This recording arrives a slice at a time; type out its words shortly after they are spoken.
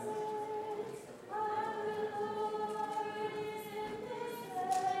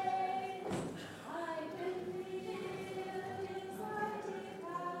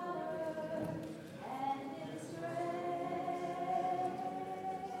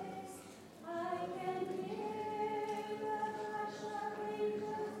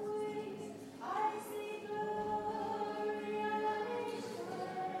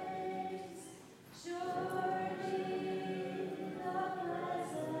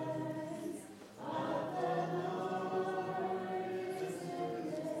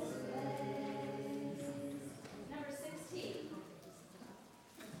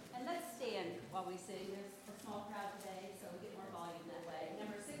we sing. There's a small crowd today, so we get more volume that way.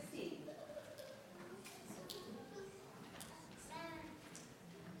 Number 16.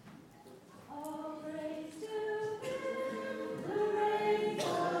 All praise to Him who reigns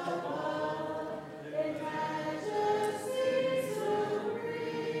above in majesty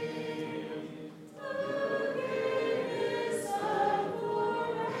supreme, who gave His Son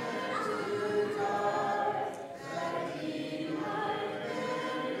for man to die, that He might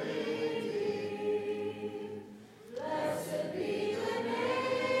then redeem.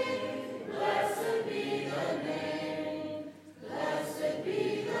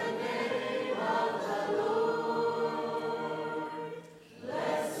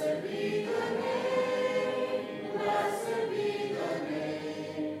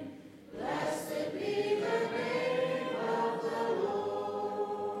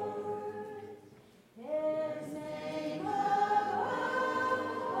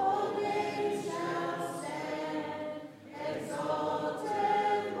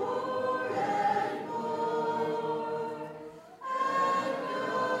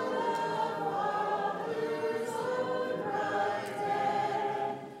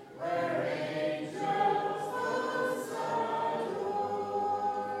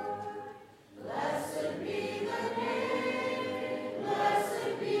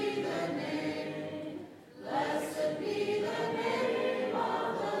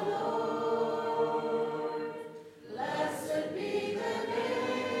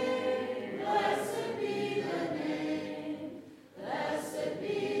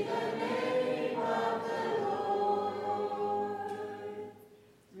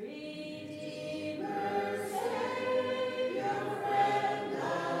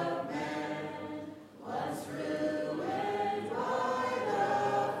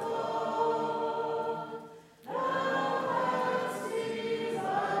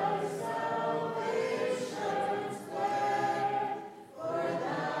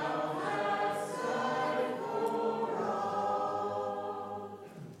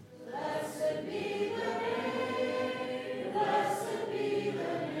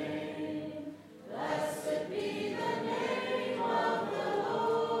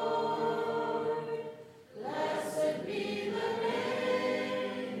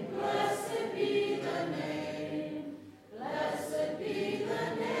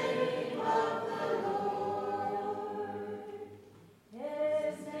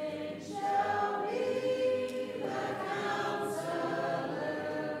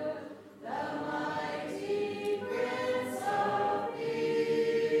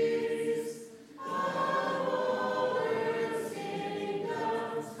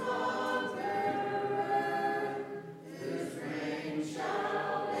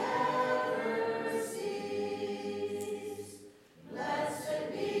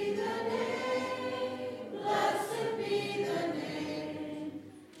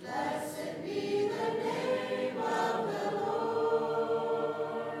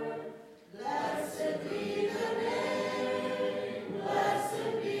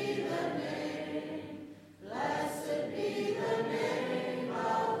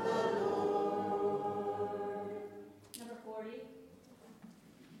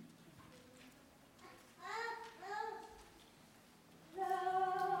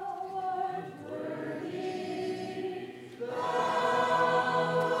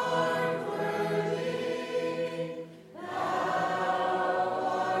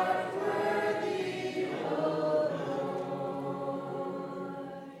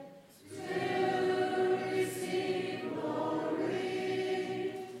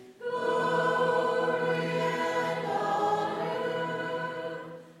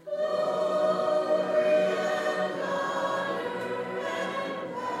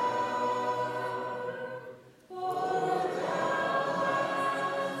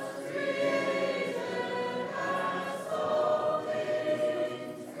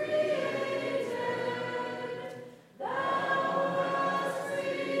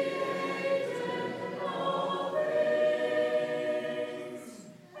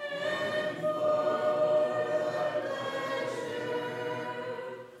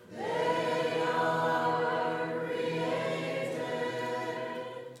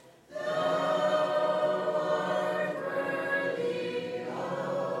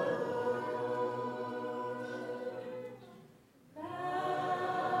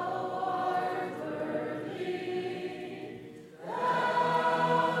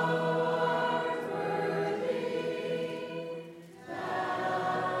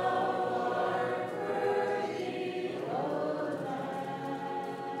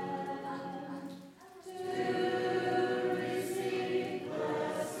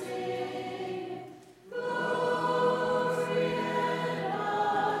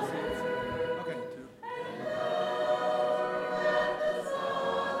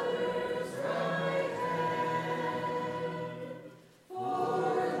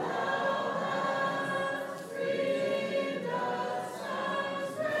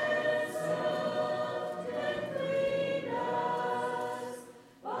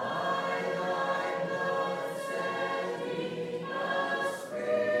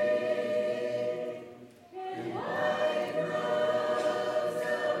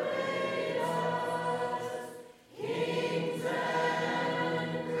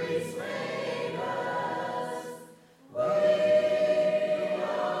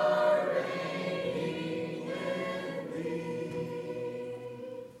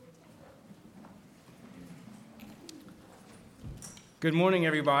 Good morning,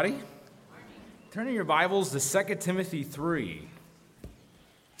 everybody. Turning your Bibles to 2 Timothy 3.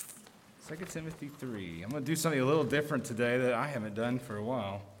 2 Timothy 3. I'm going to do something a little different today that I haven't done for a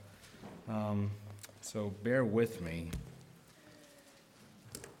while. So bear with me.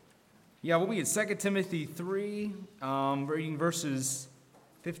 Yeah, we'll be at 2 Timothy 3, reading verses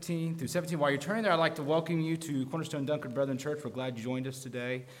 15 through 17. While you're turning there, I'd like to welcome you to Cornerstone Dunkard Brethren Church. We're glad you joined us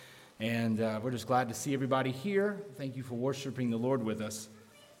today. And we're just glad to see everybody here. Thank you for worshiping the Lord with us.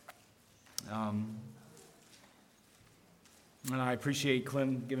 And I appreciate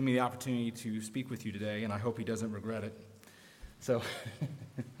Clem giving me the opportunity to speak with you today, and I hope he doesn't regret it. So,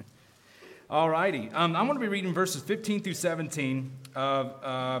 all righty. I'm going to be reading verses 15 through 17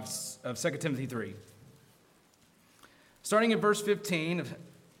 of 2 Timothy 3. Starting in verse 15, it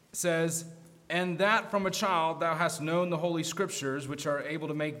says, "And that from a child thou hast known the Holy Scriptures, which are able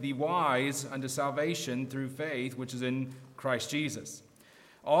to make thee wise unto salvation through faith, which is in Christ Jesus.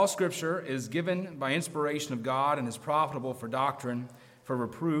 All Scripture is given by inspiration of God and is profitable for doctrine, for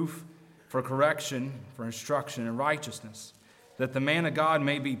reproof, for correction, for instruction in righteousness, that the man of God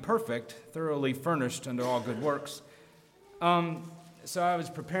may be perfect, thoroughly furnished unto all good works." So I was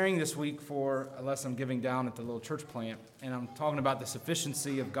preparing this week for a lesson I'm giving down at the little church plant, and I'm talking about the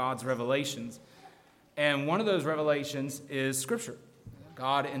sufficiency of God's revelations. And one of those revelations is Scripture.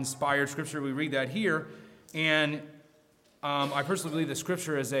 God inspired Scripture. We read that here. And I personally believe that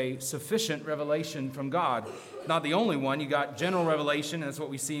Scripture is a sufficient revelation from God. Not the only one. You got general revelation, and that's what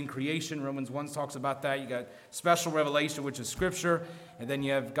we see in creation. Romans 1 talks about that. You got special revelation, which is Scripture. And then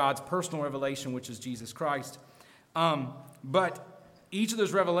you have God's personal revelation, which is Jesus Christ. But each of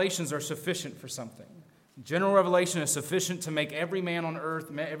those revelations are sufficient for something. General revelation is sufficient to make every man on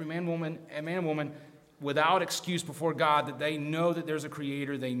earth, every man and woman, without excuse before God, that they know that there's a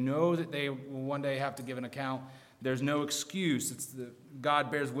creator. They know that they will one day have to give an account. There's no excuse. God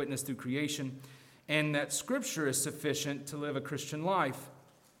bears witness through creation. And that Scripture is sufficient to live a Christian life.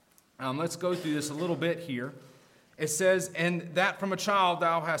 Let's go through this a little bit here. It says, "And that from a child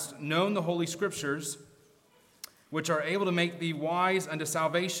thou hast known the Holy Scriptures, which are able to make thee wise unto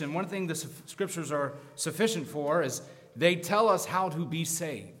salvation." One thing the Scriptures are sufficient for is they tell us how to be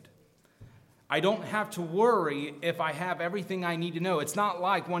saved. I don't have to worry if I have everything I need to know. It's not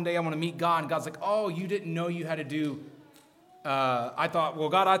like one day I want to meet God and God's like, "Oh, you didn't know you had to do." I thought,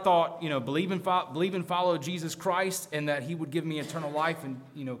 believe and follow Jesus Christ, and that He would give me eternal life, and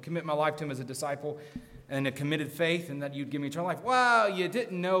commit my life to Him as a disciple and a committed faith, and that You'd give me eternal life. Well, you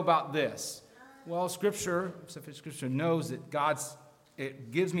didn't know about this. Well, Scripture knows that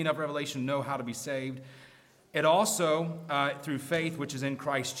it gives me enough revelation to know how to be saved. It also, through faith, which is in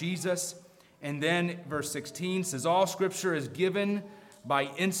Christ Jesus. And then verse 16 says, "All Scripture is given by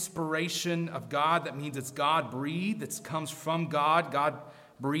inspiration of God." That means it's God-breathed. It comes from God. God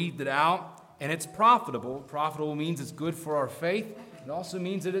breathed it out. And it's profitable. Profitable means it's good for our faith. It also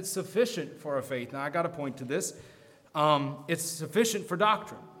means that it's sufficient for our faith. Now, I got to point to this. It's sufficient for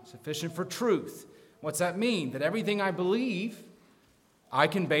doctrine. Sufficient for truth. What's that mean? That everything I believe, I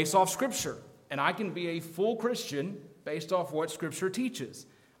can base off Scripture. And I can be a full Christian based off what Scripture teaches.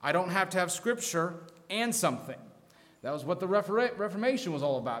 I don't have to have Scripture and something. That was what the Reformation was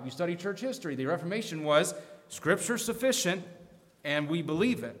all about. If you study church history, the Reformation was Scripture sufficient, and we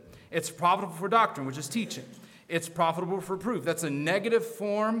believe it. It's profitable for doctrine, which is teaching. It's profitable for proof. That's a negative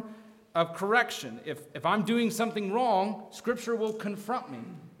form of correction. If I'm doing something wrong, Scripture will confront me.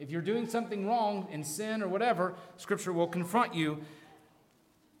 If you're doing something wrong in sin or whatever, Scripture will confront you.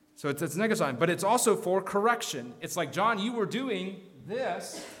 So it's a negative sign. But it's also for correction. It's like, John, you were doing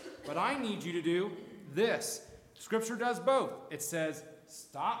this, but I need you to do this. Scripture does both. It says,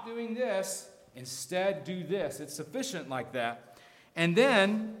 stop doing this, instead do this. It's sufficient like that. And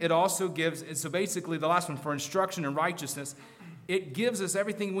then it also gives, so basically the last one, for instruction in righteousness, it gives us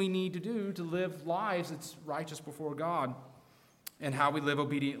everything we need to do to live lives that's righteous before God and how we live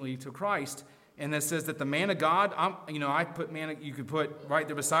obediently to Christ. And it says that the man of God, I put man, you could put right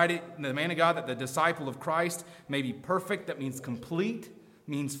there beside it, the man of God, that the disciple of Christ may be perfect. That means complete,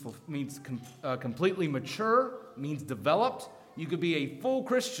 means completely mature, means developed. You could be a full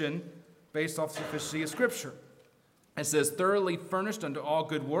Christian based off the sufficiency of Scripture. It says thoroughly furnished unto all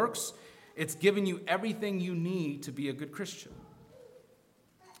good works. It's giving you everything you need to be a good Christian.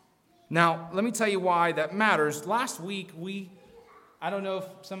 Now, let me tell you why that matters. Last week, I don't know if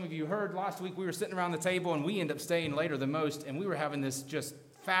some of you heard, last week we were sitting around the table and we ended up staying later than most, and we were having this just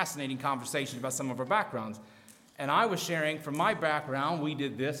fascinating conversation about some of our backgrounds. And I was sharing from my background, we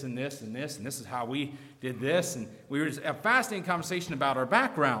did this and this and this, and this is how we did this, and we were just a fascinating conversation about our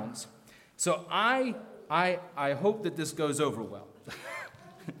backgrounds. So I hope that this goes over well.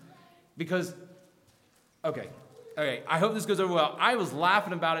 Because, okay, I hope this goes over well. I was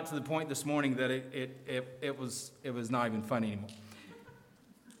laughing about it to the point this morning that it was not even funny anymore.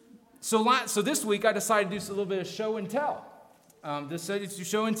 So this week I decided to do a little bit of show and tell. This is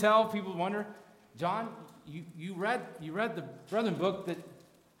show and tell. People wonder, John, you read the Brethren book that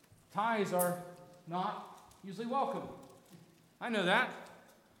tithes are not usually welcome. I know that,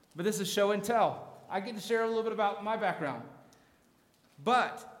 but this is show and tell. I get to share a little bit about my background.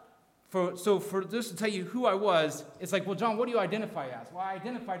 But for just to tell you who I was, it's like, well, John, what do you identify as? Well, I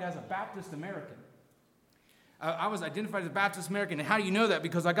identified as a Baptist American. I was identified as a Baptist American. And how do you know that?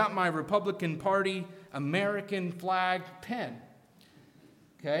 Because I got my Republican Party American flag pin.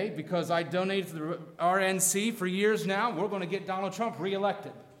 Okay? Because I donated to the RNC for years now. We're going to get Donald Trump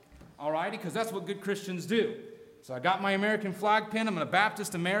reelected. All righty? Because that's what good Christians do. So I got my American flag pin. I'm a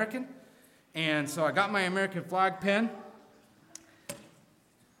Baptist American. And so I got my American flag pin.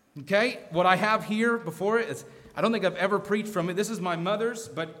 Okay? What I have here before it is, I don't think I've ever preached from it. This is my mother's,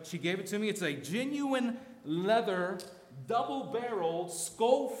 but she gave it to me. It's a genuine leather, double-barreled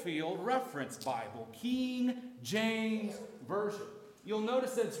Schofield Reference Bible, King James Version. You'll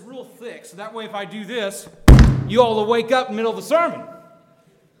notice that it's real thick, so that way if I do this, you all will wake up in the middle of the sermon,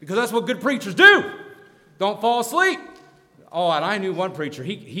 because that's what good preachers do. Don't fall asleep. Oh, and I knew one preacher,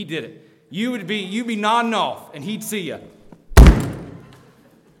 he did it. You'd be nodding off, and he'd see you.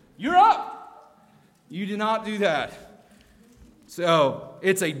 You're up. You did not do that. So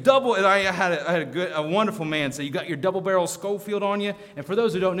it's a double, and I had a wonderful man. So you got your double-barrel Schofield on you. And for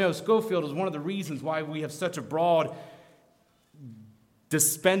those who don't know, Schofield is one of the reasons why we have such a broad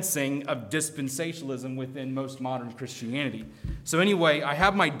dispensing of dispensationalism within most modern Christianity. So anyway, I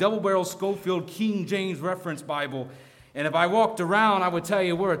have my double-barrel Schofield King James Reference Bible. And if I walked around, I would tell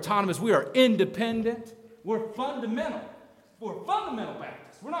you we're autonomous. We are independent. We're fundamental. We're fundamental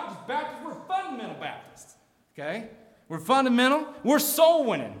Baptists. We're not just Baptists. We're fundamental Baptists. Okay? We're fundamental. We're soul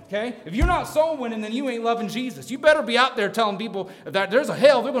winning, okay? If you're not soul winning, then you ain't loving Jesus. You better be out there telling people that there's a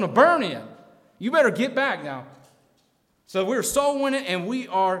hell they're going to burn in. You better get back now. So we're soul winning, and we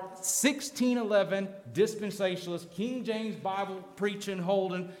are 1611 dispensationalists, King James Bible preaching,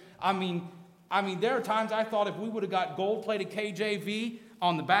 holding. I mean, there are times I thought if we would have got gold-plated KJV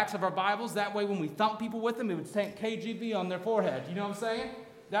on the backs of our Bibles, that way when we thump people with them, it would say KJV on their forehead. You know what I'm saying?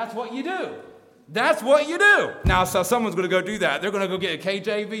 That's what you do. That's what you do. Now, so someone's going to go do that. They're going to go get a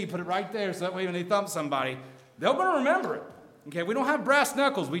KJV, put it right there, so that way when they thump somebody, they're going to remember it. Okay, we don't have brass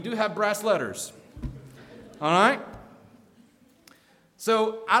knuckles. We do have brass letters. All right?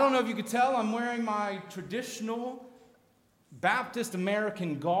 So, I don't know if you could tell, I'm wearing my traditional Baptist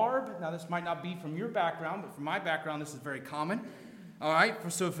American garb. Now, this might not be from your background, but from my background, this is very common. All right?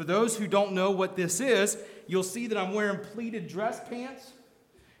 So, for those who don't know what this is, you'll see that I'm wearing pleated dress pants.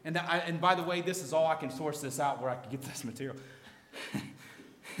 And by the way, this is all I can source this out where I can get this material.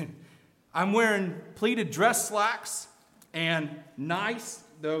 I'm wearing pleated dress slacks and nice,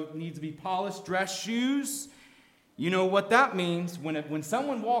 though needs to be polished, dress shoes. You know what that means. When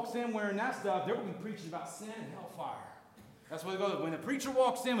someone walks in wearing that stuff, they're going to be preaching about sin and hellfire. That's what it goes. When a preacher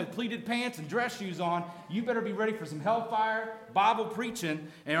walks in with pleated pants and dress shoes on, you better be ready for some hellfire, Bible preaching,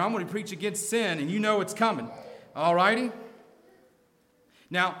 and I'm going to preach against sin, and you know it's coming. All righty?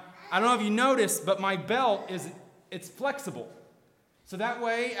 Now, I don't know if you noticed, but my belt it's flexible. So that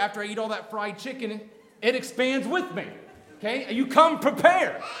way, after I eat all that fried chicken, it expands with me. Okay? You come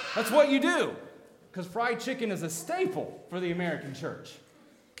prepared. That's what you do. Because fried chicken is a staple for the American church.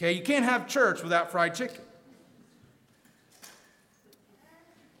 Okay? You can't have church without fried chicken.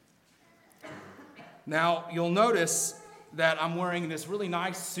 Now, you'll notice that I'm wearing this really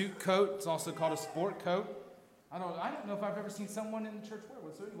nice suit coat. It's also called a sport coat. I don't know if I've ever seen someone in the church wear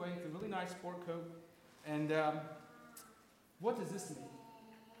one. So anyway, it's a really nice sport coat. And what does this mean?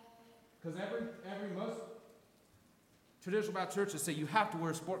 Because most traditional Baptist churches say you have to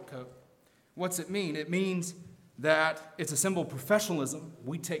wear a sport coat. What's it mean? It means that it's a symbol of professionalism.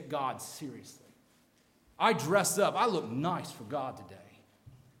 We take God seriously. I dress up. I look nice for God today.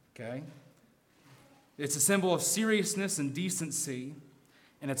 Okay? It's a symbol of seriousness and decency.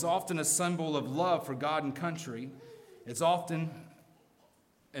 And it's often a symbol of love for God and country. It's often,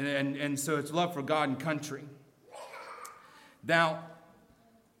 and so it's love for God and country. Now,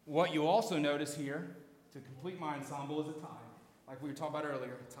 what you also notice here, to complete my ensemble, is a tie. Like we were talking about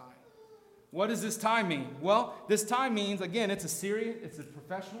earlier, a tie. What does this tie mean? Well, this tie means, again, it's a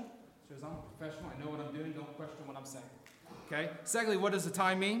professional. It says I'm a professional, I know what I'm doing, don't question what I'm saying. Okay? Secondly, what does a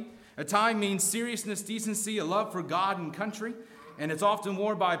tie mean? A tie means seriousness, decency, a love for God and country. And it's often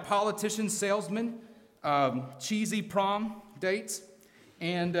worn by politicians, salesmen, cheesy prom dates.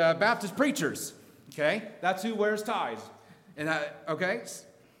 and Baptist preachers. Okay? That's who wears ties. And okay?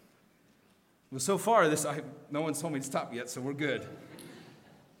 Well, so far, no one's told me to stop yet, so we're good.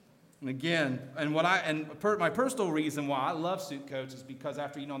 And again, my personal reason why I love suit coats is because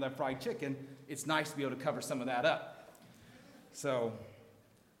after eating all that fried chicken, it's nice to be able to cover some of that up. So,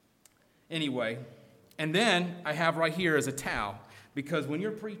 anyway, and then I have right here is a towel, because when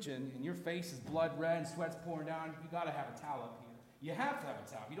you're preaching and your face is blood red and sweat's pouring down, you got to have a towel up here. You have to have a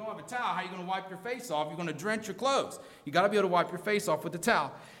towel. If you don't have a towel, how are you going to wipe your face off? You're going to drench your clothes. You got to be able to wipe your face off with the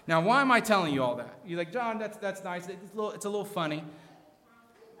towel. Now, why am I telling you all that? You're like, John, that's nice. It's a little funny.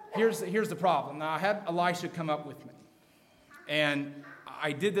 Here's the problem. Now, I had Elisha come up with me, and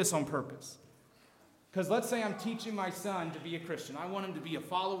I did this on purpose. Because let's say I'm teaching my son to be a Christian. I want him to be a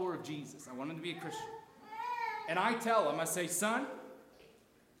follower of Jesus. I want him to be a Christian. And I tell him, I say, son,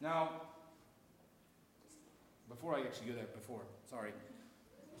 now, before I actually go there, sorry.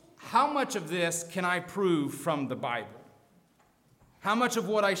 How much of this can I prove from the Bible? How much of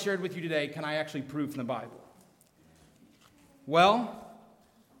what I shared with you today can I actually prove from the Bible? Well,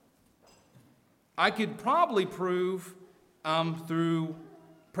 I could probably prove through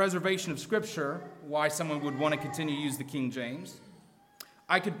preservation of Scripture why someone would want to continue to use the King James.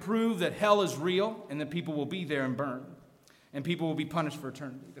 I could prove that hell is real and that people will be there and burn, and people will be punished for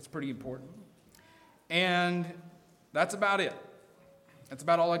eternity. That's pretty important. And that's about it. That's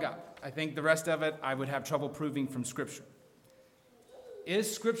about all I got. I think the rest of it I would have trouble proving from Scripture.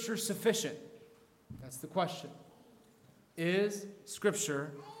 Is Scripture sufficient? That's the question. Is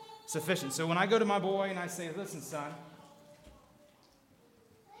Scripture sufficient? So when I go to my boy and I say, listen, son,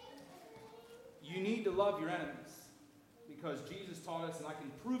 you need to love your enemies because Jesus taught us, and I can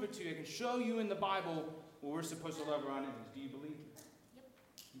prove it to you. I can show you in the Bible where we're supposed to love our enemies. Do you believe me? Yep.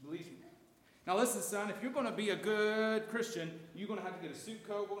 You believe me? Now listen, son, if you're going to be a good Christian, you're going to have to get a suit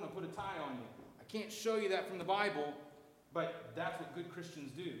coat. We're going to put a tie on you. I can't show you that from the Bible, but that's what good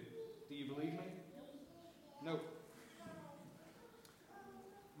Christians do. Do you believe me? Nope.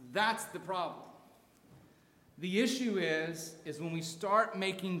 That's the problem. The issue is when we start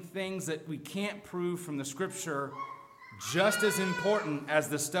making things that we can't prove from the Scripture just as important as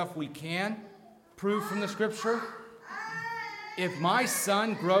the stuff we can prove from the Scripture. If my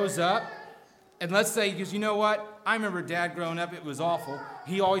son grows up, and let's say, because you know what? I remember Dad growing up, it was awful.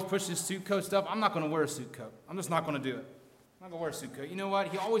 He always pushed his suit coat stuff. I'm not going to wear a suit coat. I'm just not going to do it. I'm not going to wear a suit coat. You know what?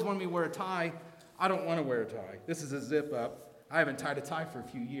 He always wanted me to wear a tie. I don't want to wear a tie. This is a zip up. I haven't tied a tie for a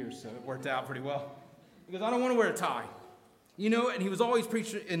few years, so it worked out pretty well. Because I don't want to wear a tie. You know, and he was always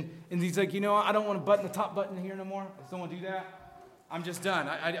preaching, and he's like, you know, I don't want to button the top button here no more. I just don't want to do that. I'm just done.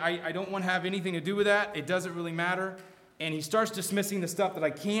 I don't want to have anything to do with that. It doesn't really matter. And he starts dismissing the stuff that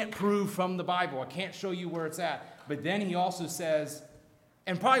I can't prove from the Bible. I can't show you where it's at. But then he also says,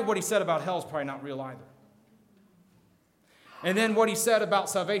 and probably what he said about hell is probably not real either. And then what he said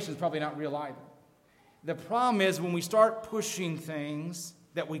about salvation is probably not real either. The problem is when we start pushing things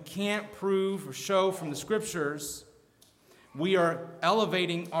that we can't prove or show from the Scriptures, we are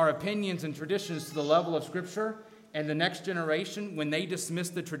elevating our opinions and traditions to the level of Scripture, and the next generation, when they dismiss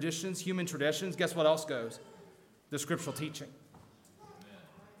the traditions, human traditions, guess what else goes? The scriptural teaching.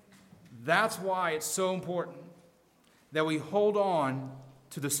 That's why it's so important that we hold on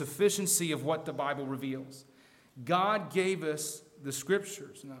to the sufficiency of what the Bible reveals. God gave us the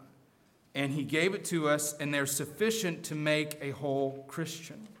Scriptures, and He gave it to us, and they're sufficient to make a whole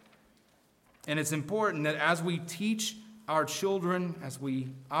Christian. And it's important that as we teach our children, as we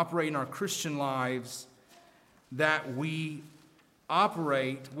operate in our Christian lives, that we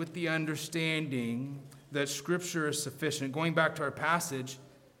operate with the understanding that Scripture is sufficient. Going back to our passage,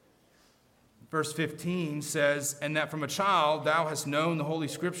 verse 15 says, and that from a child thou hast known the Holy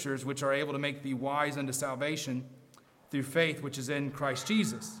Scriptures, which are able to make thee wise unto salvation through faith which is in Christ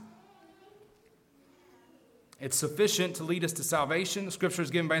Jesus. It's sufficient to lead us to salvation. The Scripture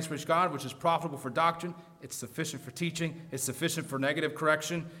is given by inspiration of God, which is profitable for doctrine. It's sufficient for teaching. It's sufficient for negative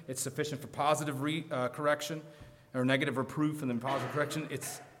correction. It's sufficient for positive correction, or negative reproof and then positive correction.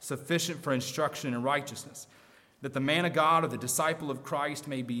 It's sufficient for instruction in righteousness, that the man of God or the disciple of Christ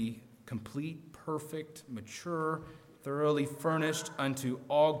may be complete, perfect, mature, thoroughly furnished unto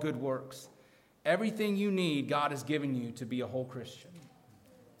all good works. Everything you need, God has given you to be a whole Christian.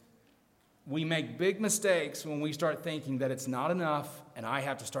 We make big mistakes when we start thinking that it's not enough, and I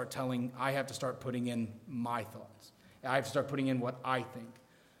have to start putting in my thoughts. I have to start putting in what I think.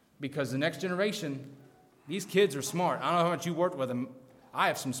 Because the next generation, these kids are smart. I don't know how much you worked with them. I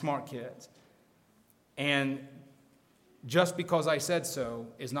have some smart kids. And just because I said so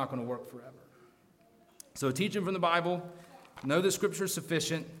is not going to work forever. So teaching from the Bible Know that Scripture is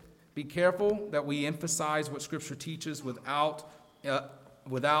sufficient. Be careful that we emphasize what Scripture teaches without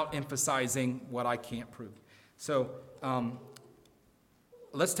emphasizing what I can't prove. So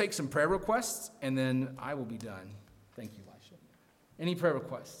let's take some prayer requests, and then I will be done. Thank you, Elisha. Any prayer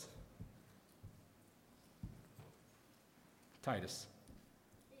requests? Titus.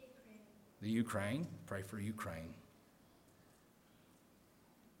 The Ukraine. Pray for Ukraine.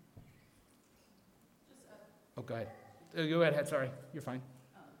 Oh, go ahead. Go ahead. Sorry. You're fine.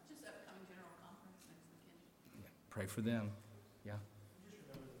 Just upcoming general conference next weekend. Yeah. Pray for them. Yeah. Just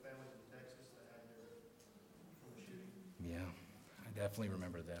remember the families in Texas that had their from the shooting. Yeah. I definitely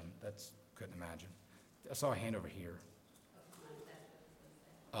remember them. Couldn't imagine. I saw a hand over here.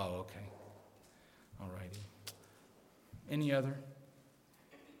 Oh, okay. All righty. Any other?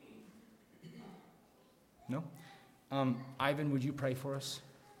 No? Ivan, would you pray for us?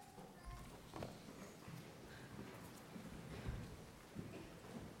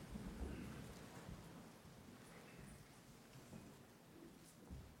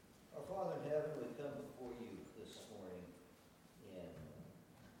 Our Father in heaven, we come before you this morning, and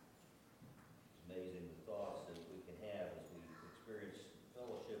it's amazing the thoughts that we can have as we experience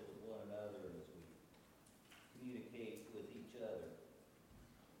fellowship with one another and as we communicate with each other.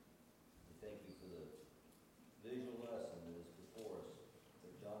 We thank you for the visual lesson that is before us,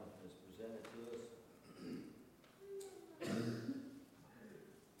 that Jonathan has presented to us.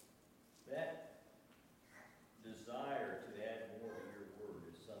 That desire to add more to your word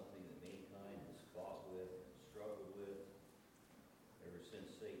is something that mankind has fought with, struggled with, ever since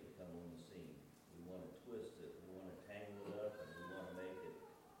Satan come on the scene. We want to twist it, we want to tangle it up, and we want to make it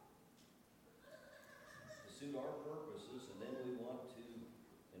to suit our purposes, and then we want to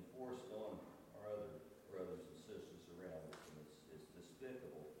enforce it on our other brothers and sisters around us, and it's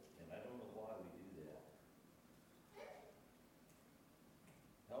despicable, and I don't know why we do that.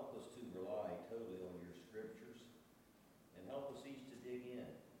 Help us to rely totally on your scriptures, and help us each to dig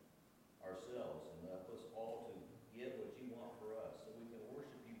in ourselves, and help us all to get what you want for us, so we can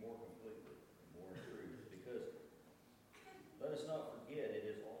worship you more completely and more in truth. Because let us not forget, it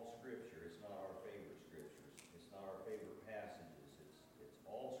is all scripture. It's not our favorite scriptures. It's not our favorite passages. It's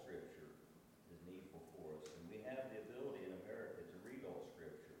all scripture is needful for us, and we have the ability in America to read all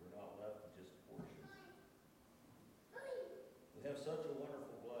scripture. We're not left with just portions. We have such a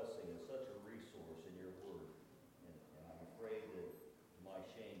wonderful blessing and such a resource in your word, and I'm afraid that, to my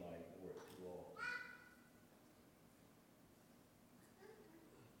shame, I ignore it too often.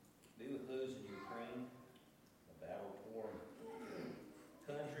 Be with those in Ukraine, a battle-torn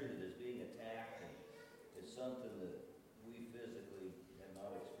country that is being attacked, and it's something that we physically have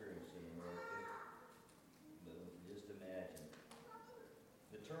not experienced in America, but we can just imagine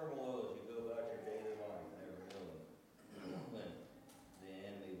the turmoil as you go about your daily life, never knowing when the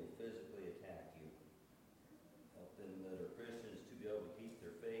enemy will physically attack you. Help them that are Christians to be able to keep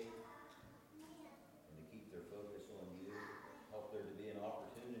their faith and to keep their focus on you. Help there to be an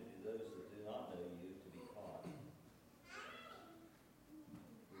opportunity to those that do not know you to be caught.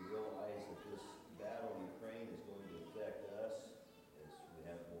 We realize that this battle in Ukraine is going to affect us as we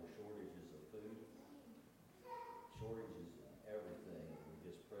have more shortages of food, shortages of everything. We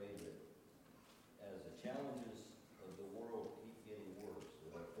just pray that as the challenges of the world keep getting worse,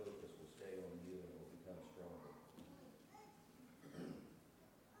 that our focus will stay on you and will become stronger.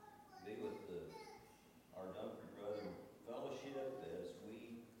 Be with our Dunford Brethren Fellowship as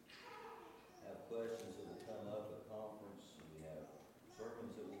we have questions that will come up at conference. We have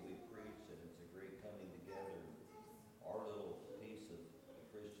sermons that will be preached, and it's a great coming together. Our little piece of the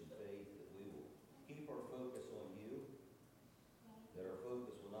Christian faith, that we will keep our focus on you, that our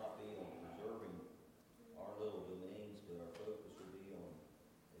focus will not be on preserving our little domains, but our focus will be on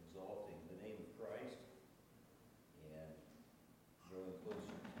exalting the name of Christ and growing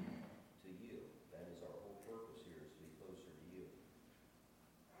closer to you. That is our whole purpose here, is to be closer to you.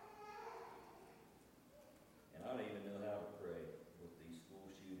 And I don't even know how to pray with these school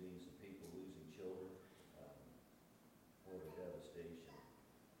shootings and people losing children. What a devastation.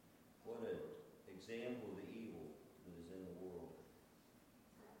 What an example of the evil that is in the world.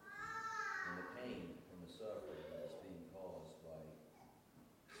 And the pain and the suffering that is being caused by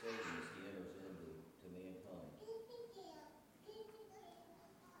Satan as he enters into mankind.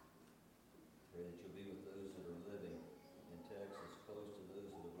 Pray that you'll be with those that are living in Texas, close to those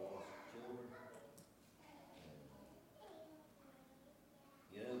that have lost children.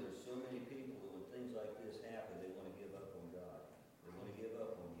 And, there's so many people that when things like this happen, they want to give up on God. They want to give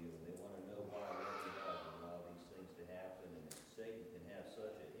up on you, and they want to know why, what you have,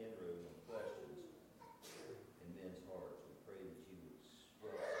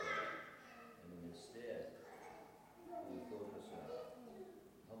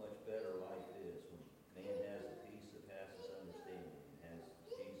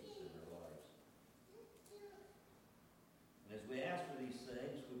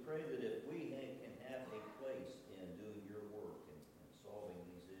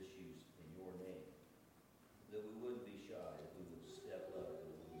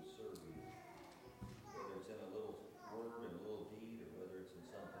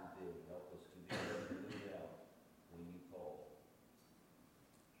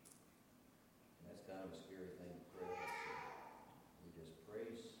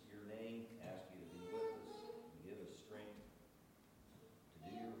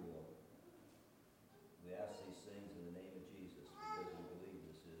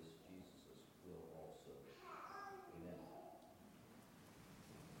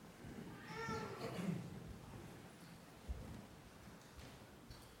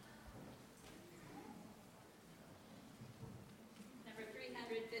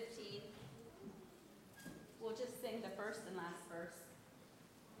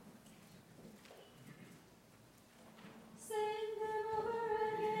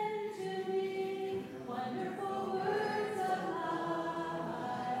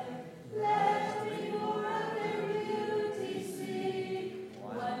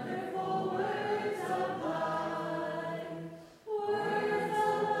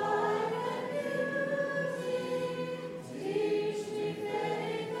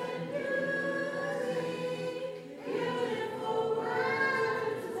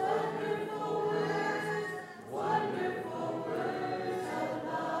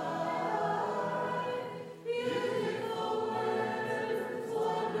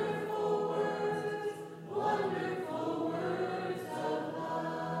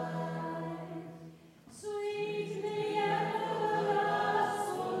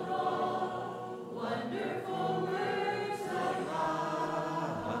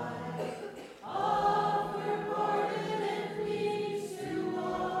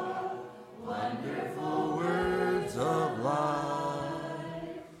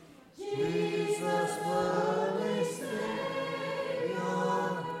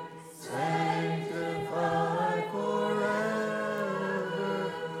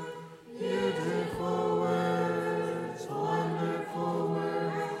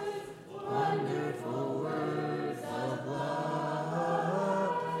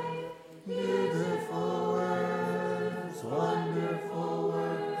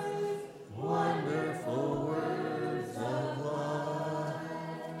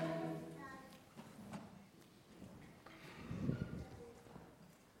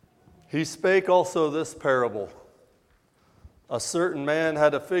 He spake also this parable. A certain man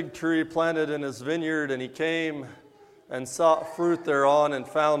had a fig tree planted in his vineyard, and he came and sought fruit thereon, and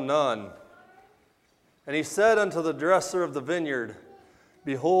found none. And he said unto the dresser of the vineyard,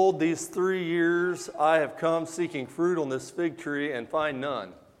 Behold, these 3 years I have come seeking fruit on this fig tree, and find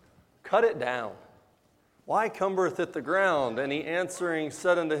none. Cut it down. Why cumbereth it the ground? And he answering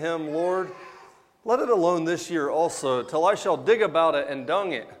said unto him, Lord, let it alone this year also, till I shall dig about it and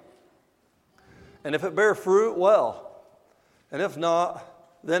dung it. And if it bear fruit, well. And if not,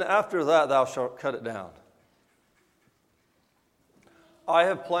 then after that thou shalt cut it down. I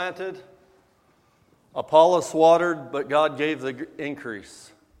have planted, Apollos watered, but God gave the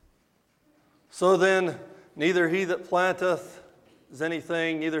increase. So then, neither he that planteth is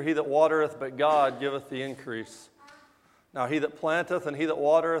anything, neither he that watereth, but God giveth the increase. Now he that planteth and he that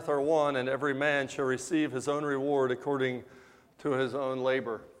watereth are one, and every man shall receive his own reward according to his own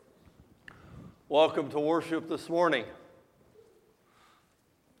labor. Welcome to worship this morning.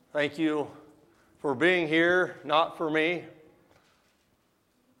 Thank you for being here, not for me,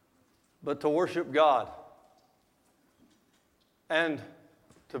 but to worship God and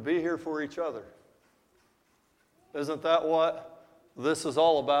to be here for each other. Isn't that what this is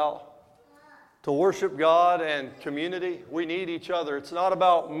all about? To worship God and community. We need each other. It's not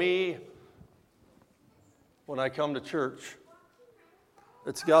about me when I come to church.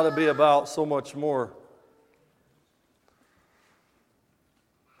 It's got to be about so much more.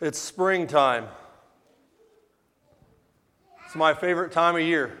 It's springtime. It's my favorite time of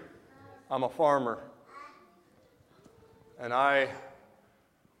year. I'm a farmer, and I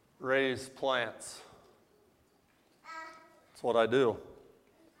raise plants. That's what I do.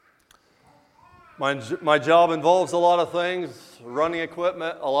 My job involves a lot of things, running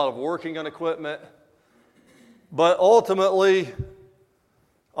equipment, a lot of working on equipment, but ultimately,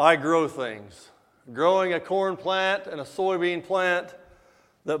 I grow things. Growing a corn plant and a soybean plant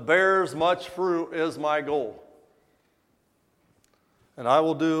that bears much fruit is my goal. And I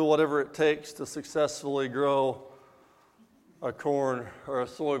will do whatever it takes to successfully grow a corn or a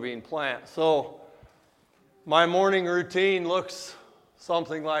soybean plant. So my morning routine looks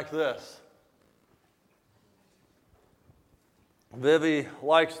something like this. Vivi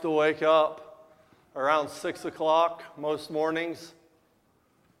likes to wake up around 6 o'clock most mornings.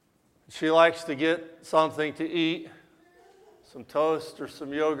 She likes to get something to eat, some toast or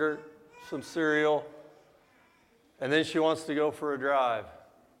some yogurt, some cereal, and then she wants to go for a drive.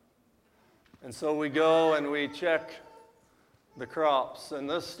 And so we go and we check the crops. And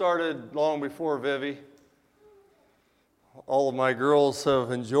this started long before Vivi. All of my girls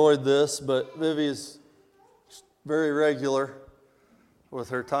have enjoyed this, but Vivi is very regular with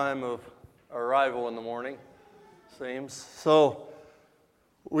her time of arrival in the morning, seems. So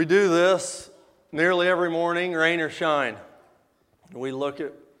we do this nearly every morning, rain or shine. We look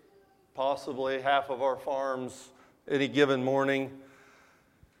at possibly half of our farms any given morning.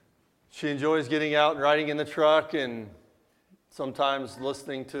 She enjoys getting out and riding in the truck and sometimes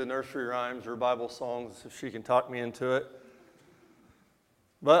listening to nursery rhymes or Bible songs if she can talk me into it.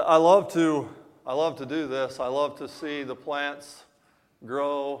 But I love to do this. I love to see the plants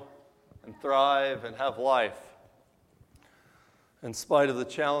grow and thrive and have life in spite of the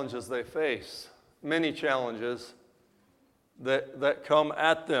challenges they face. Many challenges that come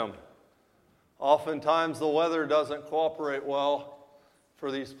at them. Oftentimes the weather doesn't cooperate well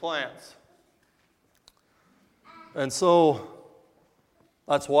for these plants. And so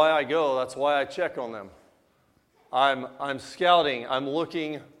that's why I go. That's why I check on them. I'm scouting. I'm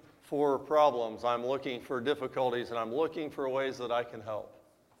looking for problems. I'm looking for difficulties, and I'm looking for ways that I can help.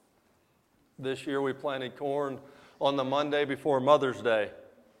 This year we planted corn on the Monday before Mother's Day.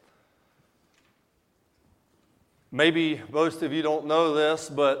 Maybe most of you don't know this,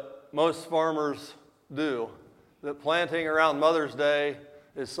 but most farmers do, that planting around Mother's Day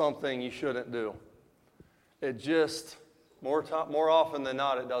is something you shouldn't do. It just, more often than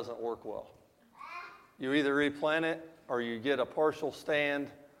not, it doesn't work well. You either replant it or you get a partial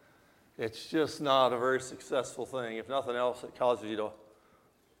stand. It's just not a very successful thing. If nothing else, it causes you to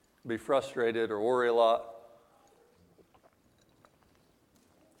be frustrated or worry a lot.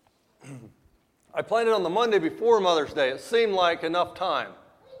 I planted on the Monday before Mother's Day. It seemed like enough time.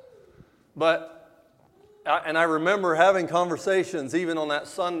 And I remember having conversations even on that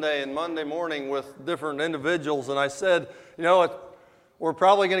Sunday and Monday morning with different individuals, and I said, we're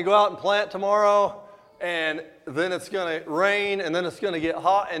probably going to go out and plant tomorrow, and then it's going to rain, and then it's going to get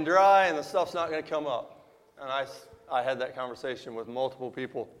hot and dry, and the stuff's not going to come up. And I had that conversation with multiple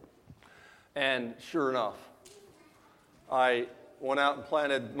people, and sure enough, I went out and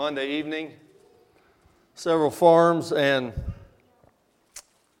planted Monday evening, several farms, and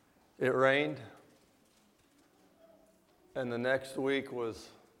it rained. And the next week was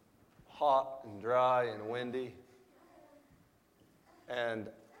hot and dry and windy. And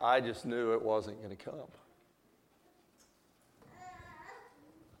I just knew it wasn't going to come.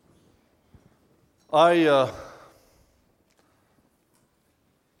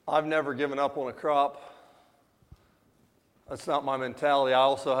 I've never given up on a crop. That's not my mentality. I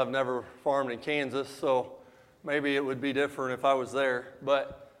also have never farmed in Kansas, so maybe it would be different if I was there.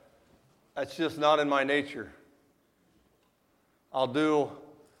 But that's just not in my nature. I'll do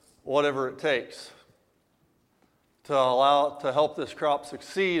whatever it takes to help this crop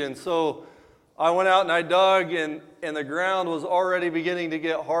succeed. And so I went out and I dug, and the ground was already beginning to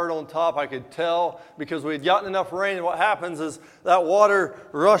get hard on top. I could tell because we had gotten enough rain. And what happens is that water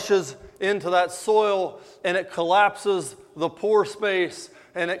rushes into that soil and it collapses the pore space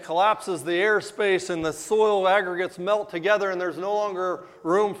and it collapses the air space, and the soil aggregates melt together, and there's no longer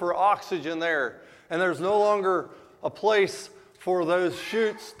room for oxygen there. And there's no longer a place for those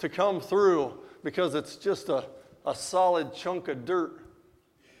shoots to come through because it's just a solid chunk of dirt.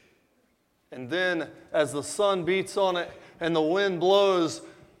 And then as the sun beats on it and the wind blows,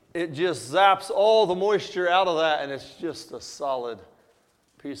 it just zaps all the moisture out of that, and it's just a solid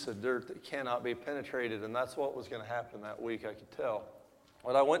piece of dirt that cannot be penetrated. And that's what was going to happen that week, I could tell.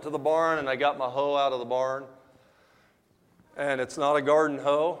 But I went to the barn and I got my hoe out of the barn. And it's not a garden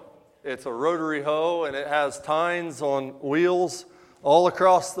hoe. It's a rotary hoe, and it has tines on wheels all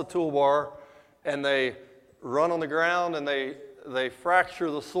across the toolbar. And they run on the ground, and they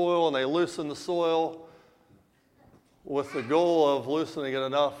fracture the soil and they loosen the soil with the goal of loosening it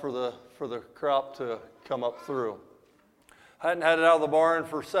enough for the crop to come up through. I hadn't had it out of the barn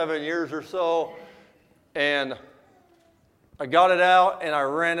for 7 years or so, and I got it out and I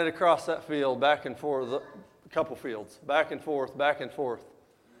ran it across that field back and forth, a couple fields, back and forth, back and forth.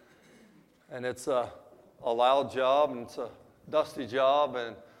 And it's a loud job, and it's a dusty job,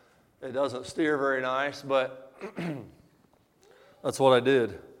 and it doesn't steer very nice, but that's what I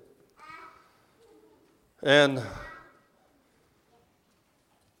did. And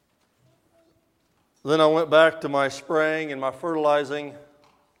then I went back to my spraying and my fertilizing,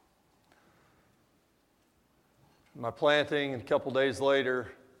 my planting, and a couple days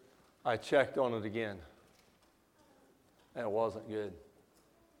later, I checked on it again. And it wasn't good.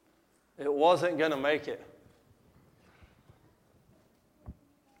 It wasn't going to make it.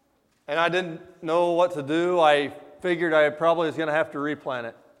 And I didn't know what to do. I figured I probably was going to have to replant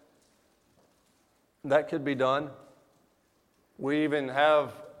it. That could be done. We even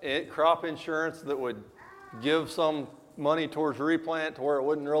have crop insurance that would give some money towards replant to where it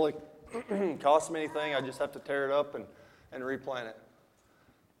wouldn't really cost me anything. I just have to tear it up and replant it.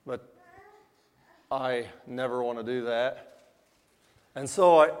 But I never want to do that. And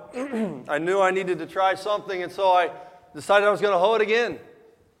so I knew I needed to try something, and so I decided I was going to hoe it again.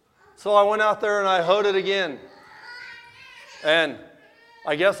 So I went out there and I hoed it again. And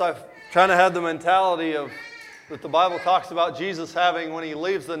I guess I've kind of had the mentality that the Bible talks about Jesus having when he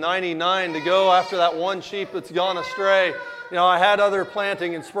leaves the 99 to go after that one sheep that's gone astray. You know, I had other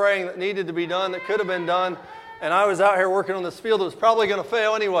planting and spraying that needed to be done, that could have been done, and I was out here working on this field that was probably going to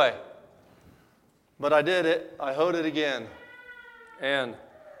fail anyway. But I did it. I hoed it again. And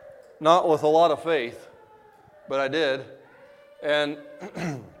not with a lot of faith, but I did. And,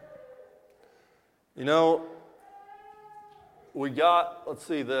 you know, we got,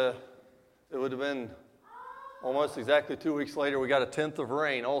 it would have been almost exactly 2 weeks later, we got a tenth of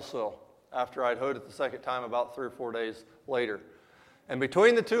rain also after I'd hoed it the second time about 3 or 4 days later. And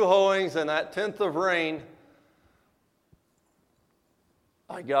between the two hoeings and that tenth of rain,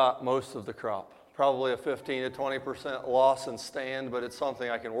 I got most of the crop. Probably a 15 to 20% loss in stand, but it's something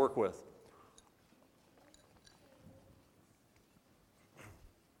I can work with.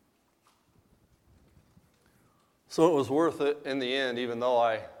 So it was worth it in the end, even though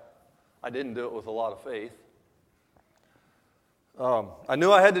I didn't do it with a lot of faith. I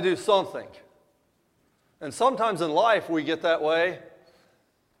knew I had to do something. And sometimes in life we get that way.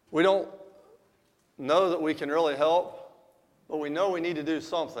 We don't know that we can really help, but we know we need to do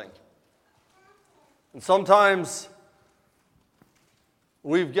something. And sometimes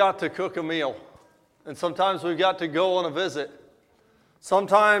we've got to cook a meal. And sometimes we've got to go on a visit.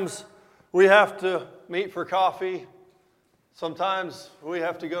 Sometimes we have to meet for coffee. Sometimes we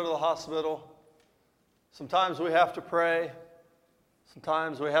have to go to the hospital. Sometimes we have to pray.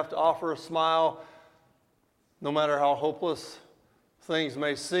 Sometimes we have to offer a smile. No matter how hopeless things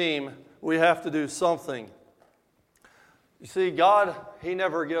may seem, we have to do something. You see, God, He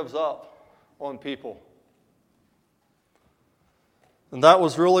never gives up on people. And that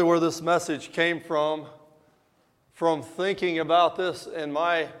was really where this message came from thinking about this in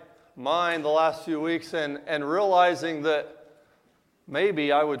my mind the last few weeks and realizing that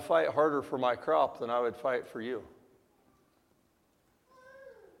maybe I would fight harder for my crop than I would fight for you.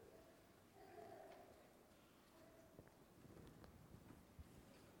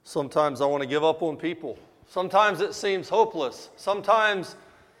 Sometimes I want to give up on people. Sometimes it seems hopeless. Sometimes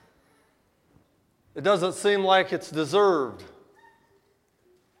it doesn't seem like it's deserved.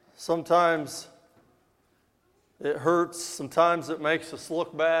 Sometimes it hurts. Sometimes it makes us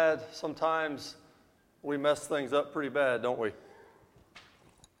look bad. Sometimes we mess things up pretty bad, don't we?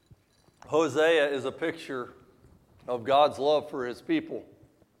 Hosea is a picture of God's love for His people.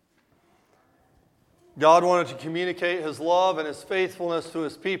 God wanted to communicate His love and His faithfulness to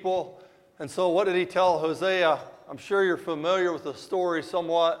His people. And so what did He tell Hosea? I'm sure you're familiar with the story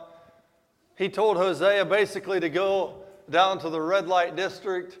somewhat. He told Hosea basically to go down to the red light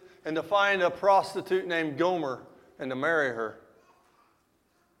district and to find a prostitute named Gomer and to marry her.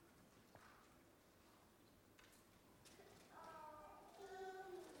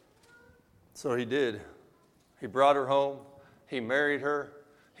 So he did. He brought her home. He married her.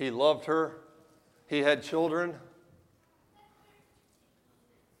 He loved her. He had children.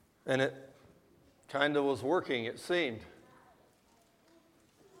 And it kind of was working, it seemed.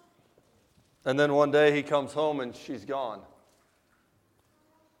 And then one day he comes home and she's gone.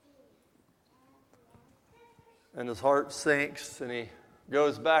 And his heart sinks and he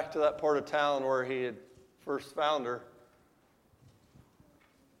goes back to that part of town where he had first found her.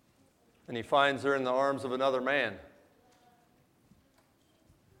 And he finds her in the arms of another man.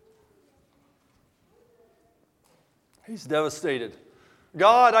 He's devastated.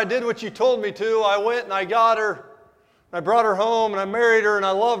 God, I did what you told me to. I went and I got her. I brought her home and I married her and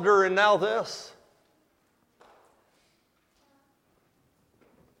I loved her, and now this.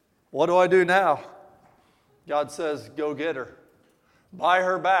 What do I do now? God says, go get her. Buy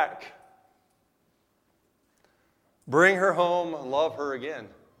her back. Bring her home and love her again.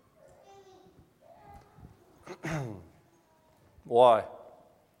 Why?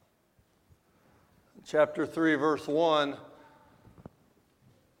 Chapter 3, verse 1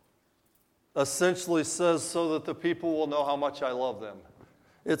 essentially says, so that the people will know how much I love them.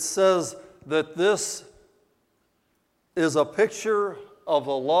 It says that this is a picture of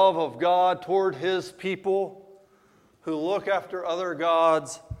the love of God toward His people who look after other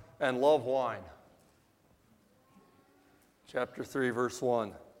gods and love wine. Chapter 3, verse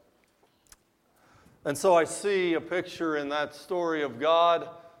 1. And so I see a picture in that story of God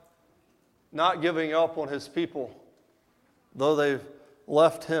not giving up on His people, though they've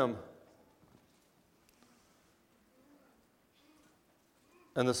left Him.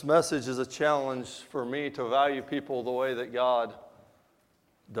 And this message is a challenge for me to value people the way that God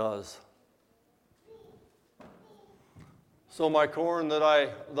does. So my corn that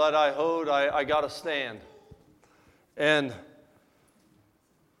I hoed, I got a stand. And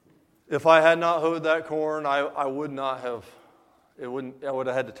if I had not hoed that corn, I would not have. I would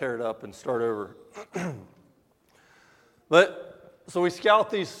have had to tear it up and start over. But so we scout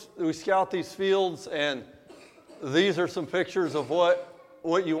these fields, and these are some pictures of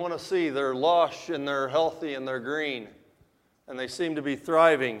what you want to see. They're lush and they're healthy and they're green, and they seem to be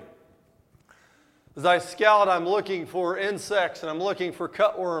thriving. As I scout, I'm looking for insects, and I'm looking for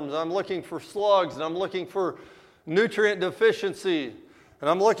cutworms, and I'm looking for slugs, and I'm looking for nutrient deficiency, and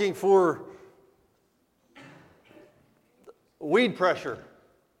I'm looking for weed pressure.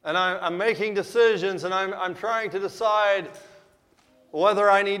 And I'm making decisions, and I'm trying to decide whether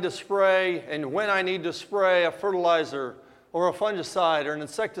I need to spray and when I need to spray a fertilizer or a fungicide or an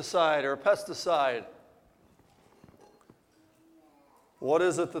insecticide or a pesticide. What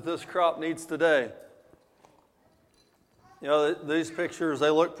is it that this crop needs today? You know, these pictures, they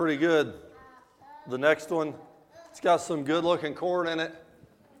look pretty good. The next one, it's got some good-looking corn in it.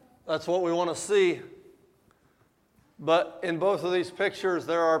 That's what we want to see. But in both of these pictures,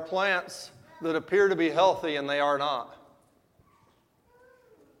 there are plants that appear to be healthy, and they are not.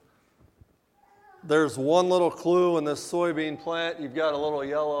 There's one little clue in this soybean plant. You've got a little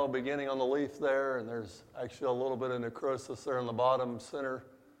yellow beginning on the leaf there, and there's actually a little bit of necrosis there in the bottom center.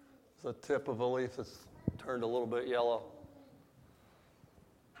 There's a tip of a leaf that's turned a little bit yellow.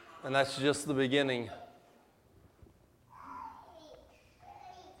 And that's just the beginning.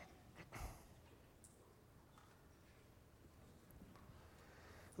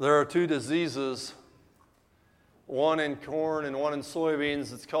 There are two diseases, one in corn and one in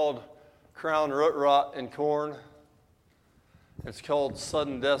soybeans. It's called crown root rot in corn. It's called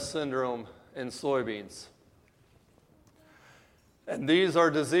sudden death syndrome in soybeans. And these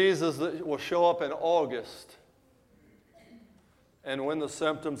are diseases that will show up in August. And when the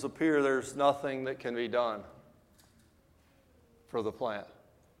symptoms appear, there's nothing that can be done for the plant.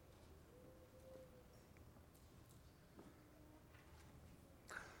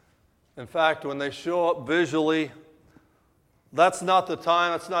 In fact, when they show up visually, that's not the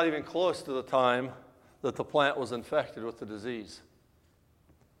time, that's not even close to the time that the plant was infected with the disease.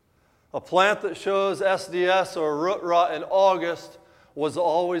 A plant that shows SDS or root rot in August was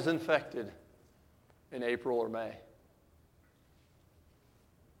always infected in April or May.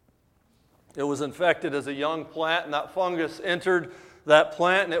 It was infected as a young plant, and that fungus entered that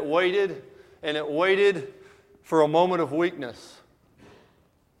plant, and it waited for a moment of weakness.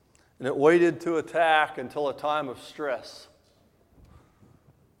 And it waited to attack until a time of stress.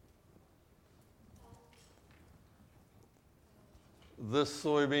 This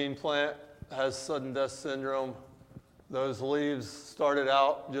soybean plant has sudden death syndrome. Those leaves started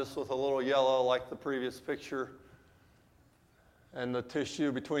out just with a little yellow like the previous picture. And the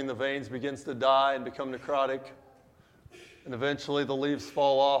tissue between the veins begins to die and become necrotic. And eventually the leaves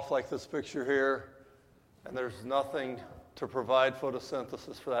fall off like this picture here. And there's nothing to provide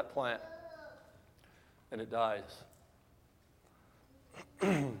photosynthesis for that plant. And it dies.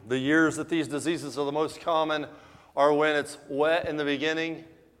 The years that these diseases are the most common are when it's wet in the beginning.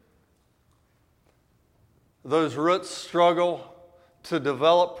 Those roots struggle to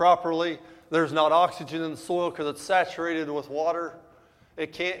develop properly. There's not oxygen in the soil because it's saturated with water.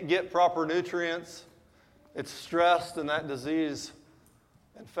 It can't get proper nutrients. It's stressed, and that disease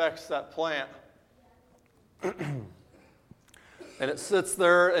infects that plant. And it sits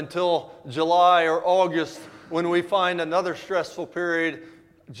there until July or August when we find another stressful period.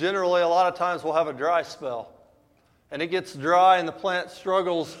 Generally, a lot of times we'll have a dry spell. And it gets dry, and the plant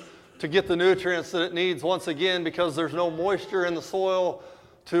struggles to get the nutrients that it needs once again because there's no moisture in the soil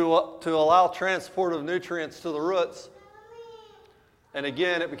to allow transport of nutrients to the roots. And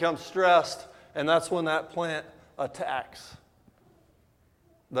again, it becomes stressed, and that's when that plant attacks.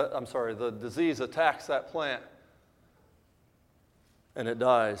 The disease attacks that plant, and it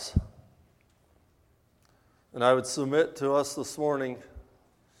dies. And I would submit to us this morning,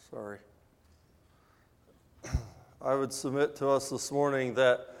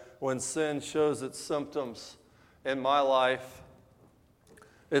 that when sin shows its symptoms in my life,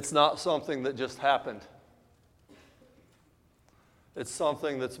 it's not something that just happened. It's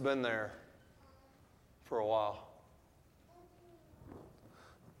something that's been there for a while.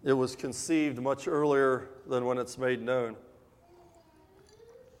 It was conceived much earlier than when it's made known.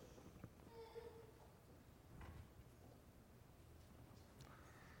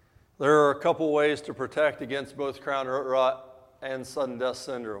 There are a couple ways to protect against both crown root rot and sudden death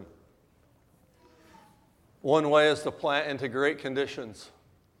syndrome. One way is to plant into great conditions.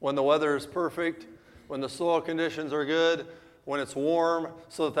 When the weather is perfect, when the soil conditions are good, when it's warm,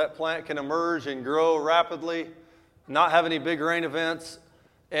 so that plant can emerge and grow rapidly, not have any big rain events,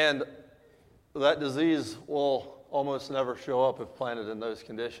 and that disease will almost never show up if planted in those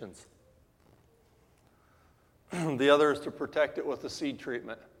conditions. The other is to protect it with a seed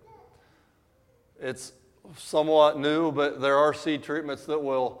treatment. It's somewhat new, but there are seed treatments that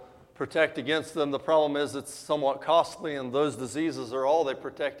will protect against them. The problem is it's somewhat costly, and those diseases are all they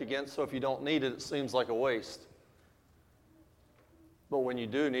protect against, so if you don't need it, it seems like a waste. But when you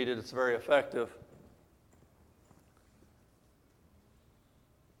do need it, it's very effective.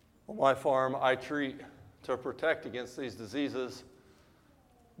 On my farm, I treat to protect against these diseases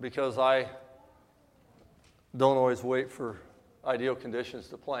because I don't always wait for ideal conditions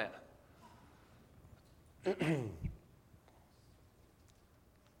to plant.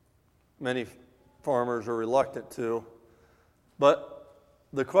 Many farmers are reluctant to. But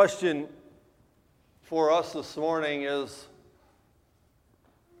the question for us this morning is,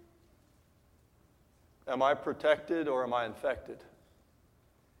 am I protected or am I infected?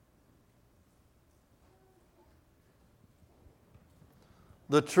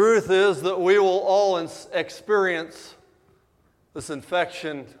 The truth is that we will all experience this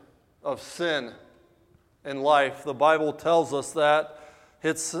infection of sin in life. The Bible tells us that.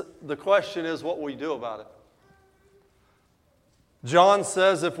 The question is what we do about it. John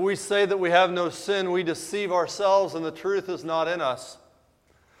says if we say that we have no sin, we deceive ourselves and the truth is not in us.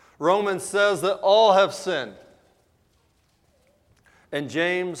 Romans says that all have sinned. And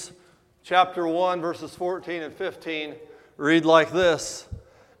James chapter 1 verses 14 and 15 read like this: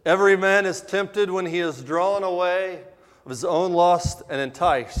 every man is tempted when he is drawn away of his own lust and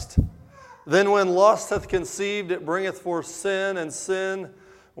enticed. Then when lust hath conceived, it bringeth forth sin, and sin,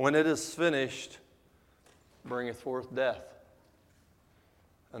 when it is finished, bringeth forth death.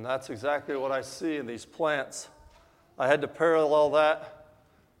 And that's exactly what I see in these plants. I had to parallel that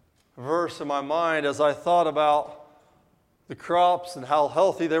verse in my mind as I thought about the crops and how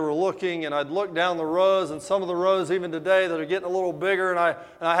healthy they were looking, and I'd look down the rows, and some of the rows even today that are getting a little bigger, and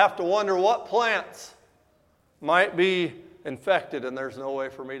I have to wonder what plants might be infected, and there's no way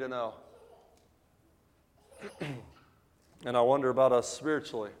for me to know. And I wonder about us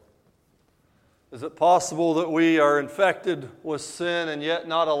spiritually. Is it possible that we are infected with sin and yet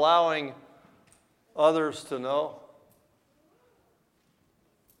not allowing others to know?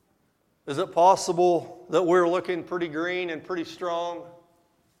 Is it possible that we're looking pretty green and pretty strong,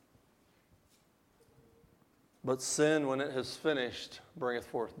 but sin, when it has finished, bringeth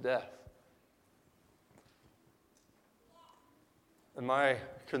forth death? And my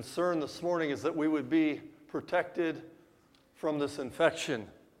concern this morning is that we would be protected from this infection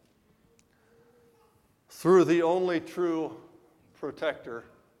through the only true protector,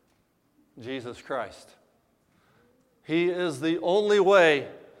 Jesus Christ. He is the only way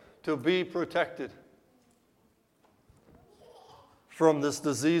to be protected from this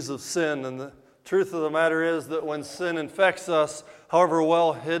disease of sin. And the truth of the matter is that when sin infects us, however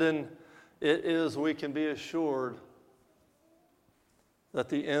well hidden it is, we can be assured that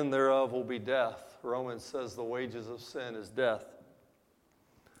the end thereof will be death. Romans says the wages of sin is death.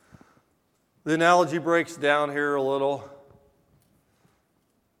 The analogy breaks down here a little,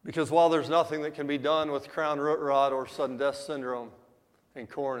 because while there's nothing that can be done with crown root rot or sudden death syndrome in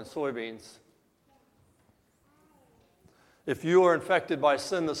corn and soybeans, if you are infected by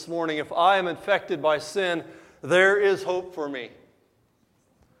sin this morning, if I am infected by sin, there is hope for me.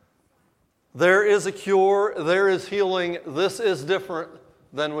 There is a cure, there is healing. This is different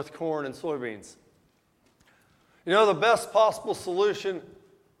than with corn and soybeans. You know, the best possible solution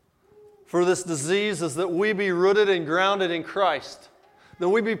for this disease is that we be rooted and grounded in Christ, that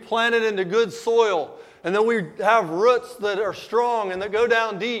we be planted into good soil, and that we have roots that are strong and that go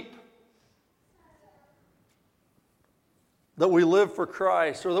down deep, that we live for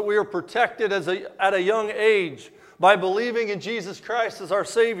Christ, or that we are protected at a young age by believing in Jesus Christ as our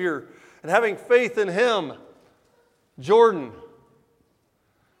Savior and having faith in Him. Jordan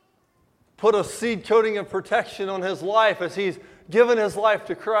put a seed coating of protection on his life as he's given his life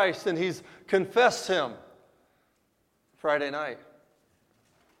to Christ and he's confessed Him Friday night.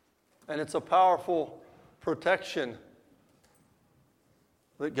 And it's a powerful protection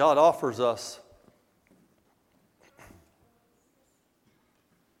that God offers us.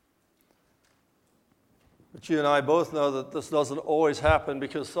 But you and I both know that this doesn't always happen,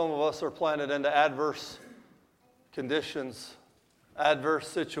 because some of us are planted into adverse conditions, adverse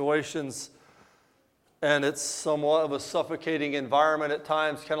situations, and it's somewhat of a suffocating environment at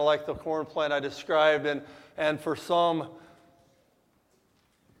times, kind of like the corn plant I described, and for some,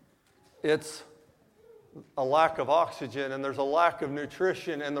 it's a lack of oxygen, and there's a lack of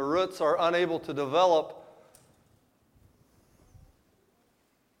nutrition, and the roots are unable to develop.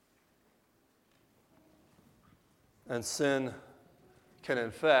 And sin can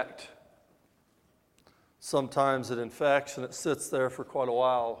infect. Sometimes it infects and it sits there for quite a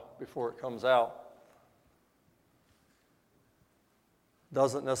while before it comes out.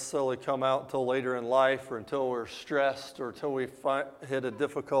 Doesn't necessarily come out until later in life, or until we're stressed, or until we hit a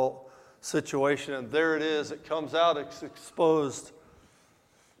difficult situation, and there it is. It comes out, it's exposed.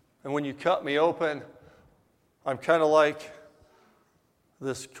 And when you cut me open, I'm kind of like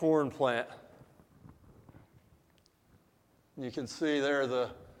this corn plant. You can see there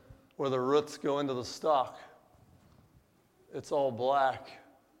where the roots go into the stalk. It's all black.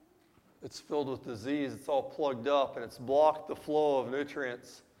 It's filled with disease. It's all plugged up, and it's blocked the flow of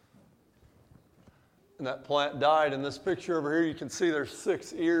nutrients. And that plant died. In this picture over here, you can see there's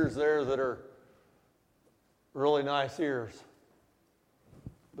 6 ears there that are really nice ears.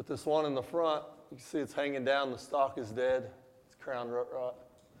 But this one in the front, you can see it's hanging down. The stalk is dead. It's crown root rot.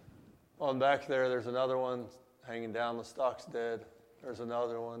 On back there, there's another one hanging down. The stalk's dead. There's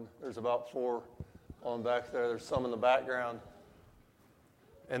another one. There's about 4 on back there. There's some in the background.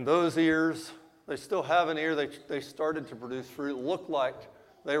 And those ears, they still have an ear. They started to produce fruit. It looked like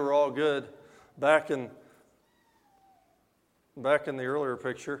they were all good back in the earlier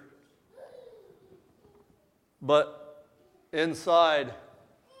picture. But inside,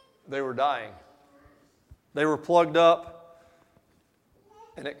 they were dying. They were plugged up,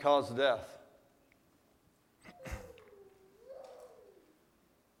 and it caused death.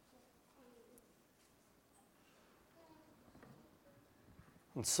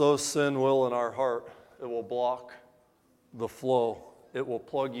 And so sin will in our heart. It will block the flow. It will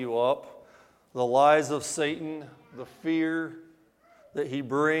plug you up. The lies of Satan, the fear that he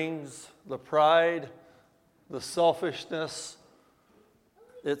brings, the pride, the selfishness,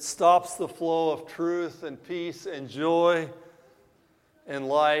 it stops the flow of truth and peace and joy and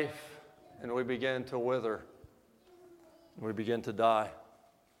life, and we begin to wither. We begin to die.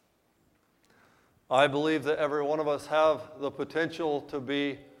 I believe that every one of us have the potential to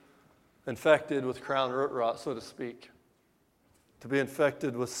be infected with crown root rot, so to speak, to be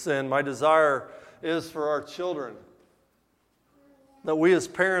infected with sin. My desire is for our children that we as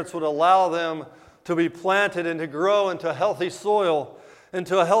parents would allow them to be planted and to grow into healthy soil,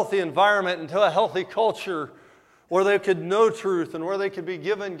 into a healthy environment, into a healthy culture where they could know truth and where they could be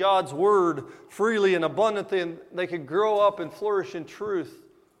given God's word freely and abundantly, and they could grow up and flourish in truth.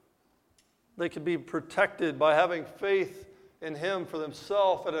 They could be protected by having faith in Him for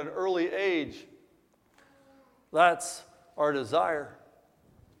themselves at an early age. That's our desire.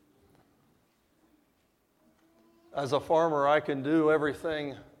 As a farmer, I can do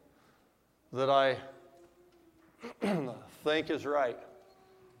everything that I think is right.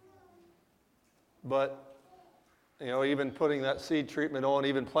 But, even putting that seed treatment on,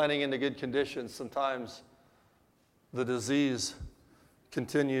 even planting into good conditions, sometimes the disease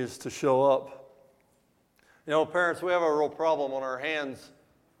continues to show up. Parents, we have a real problem on our hands.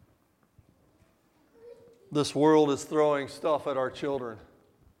 This world is throwing stuff at our children,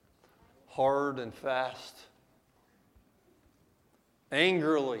 hard and fast,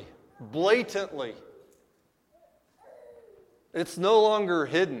 angrily, blatantly. It's no longer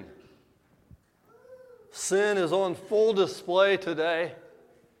hidden. Sin is on full display today.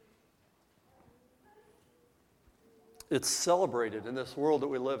 It's celebrated in this world that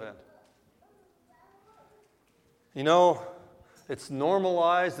we live in. It's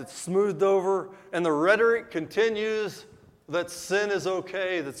normalized, it's smoothed over, and the rhetoric continues that sin is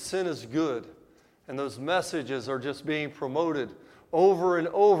okay, that sin is good. And those messages are just being promoted over and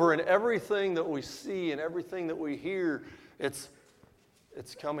over, and everything that we see and everything that we hear, it's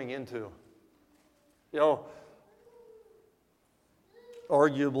coming into.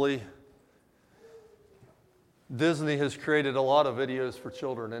 Arguably, Disney has created a lot of videos for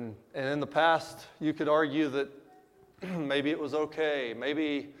children, and in the past, you could argue that maybe it was okay,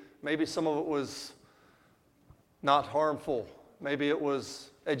 maybe some of it was not harmful, maybe it was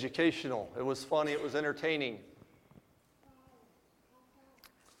educational, it was funny, it was entertaining, it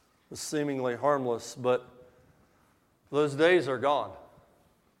was seemingly harmless, but those days are gone.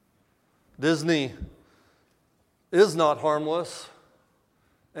 Disney is not harmless,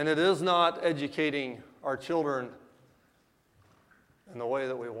 and it is not educating our children in the way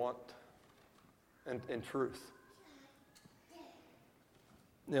that we want and in truth.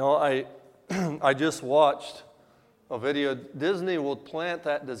 I just watched a video. Disney will plant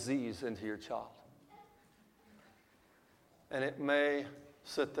that disease into your child. And it may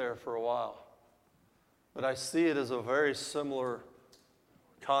sit there for a while. But I see it as a very similar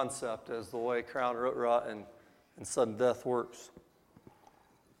concept as the way crown root rot and sudden death works.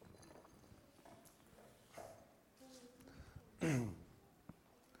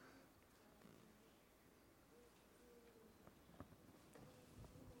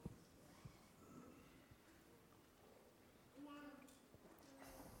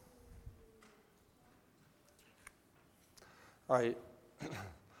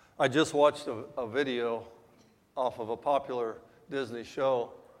 I just watched a video off of a popular Disney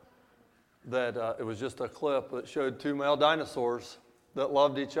show that it was just a clip that showed two male dinosaurs that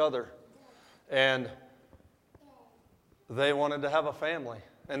loved each other. And they wanted to have a family.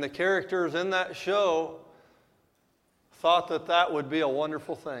 And the characters in that show thought that that would be a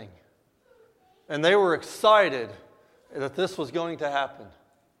wonderful thing. And they were excited that this was going to happen.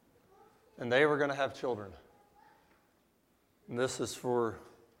 And they were going to have children. And this is for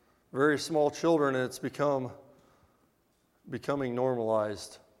very small children, and it's becoming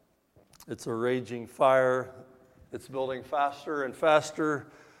normalized. It's a raging fire. It's building faster and faster,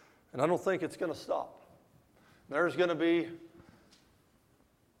 and I don't think it's going to stop. There's going to be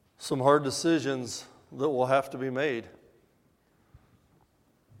some hard decisions that will have to be made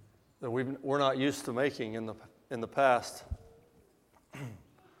that we're not used to making in the past.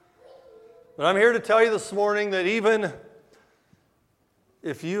 But I'm here to tell you this morning that even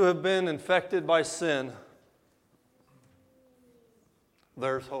if you have been infected by sin,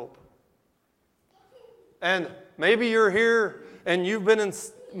 there's hope. And maybe you're here and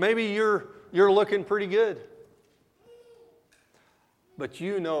maybe you're looking pretty good. But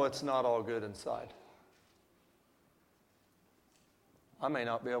you know it's not all good inside. I may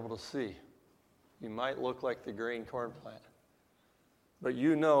not be able to see. You might look like the green corn plant. But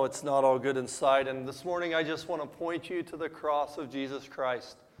you know it's not all good inside. And this morning I just want to point you to the cross of Jesus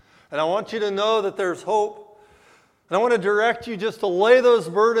Christ. And I want you to know that there's hope. And I want to direct you just to lay those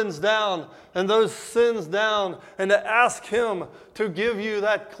burdens down and those sins down and to ask Him to give you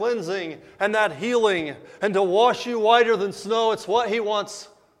that cleansing and that healing and to wash you whiter than snow. It's what He wants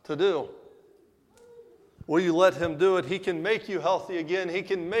to do. Will you let Him do it? He can make you healthy again. He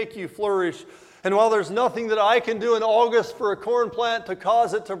can make you flourish. And while there's nothing that I can do in August for a corn plant to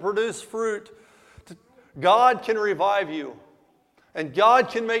cause it to produce fruit, God can revive you. And God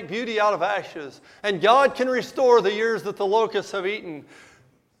can make beauty out of ashes. And God can restore the years that the locusts have eaten.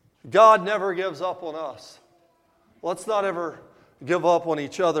 God never gives up on us. Let's not ever give up on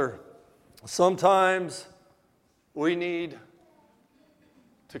each other. Sometimes we need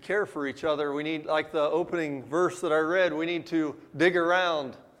to care for each other. We need, like the opening verse that I read, we need to dig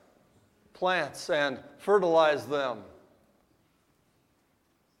around plants and fertilize them.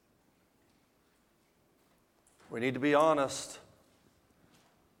 We need to be honest.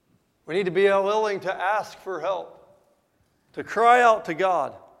 We need to be willing to ask for help, to cry out to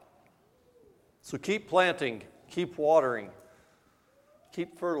God. So keep planting, keep watering,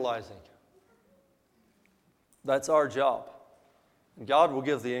 keep fertilizing. That's our job. And God will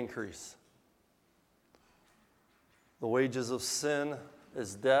give the increase. The wages of sin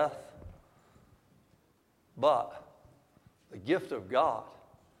is death, but the gift of God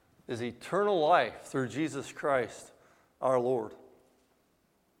is eternal life through Jesus Christ, our Lord.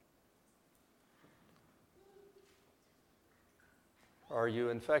 Are you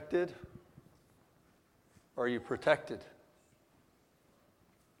infected? Are you protected?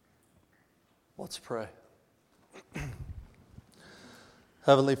 Let's pray.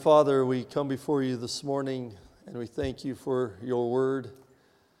 Heavenly Father, we come before you this morning and we thank you for your word.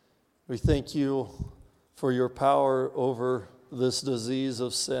 We thank you for your power over this disease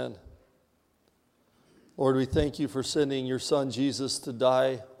of sin. Lord, we thank you for sending your Son Jesus to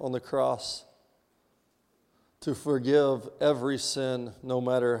die on the cross, to forgive every sin, no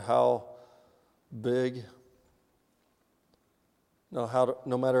matter how big,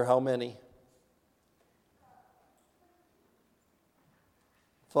 no matter how many.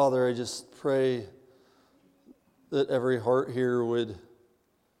 Father, I just pray that every heart here would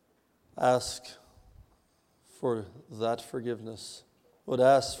ask for that forgiveness, would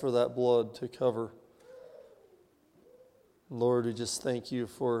ask for that blood to cover. Lord, we just thank you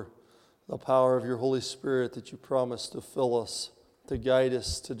for the power of your Holy Spirit that you promised to fill us, to guide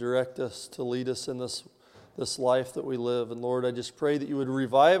us, to direct us, to lead us in this life that we live. And Lord, I just pray that you would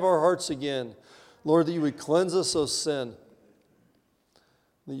revive our hearts again. Lord, that you would cleanse us of sin,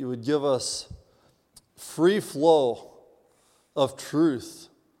 that you would give us free flow of truth,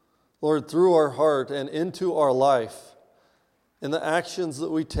 Lord, through our heart and into our life, in the actions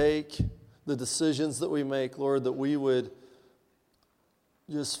that we take, the decisions that we make, Lord, that we would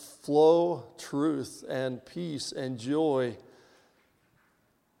just flow truth and peace and joy.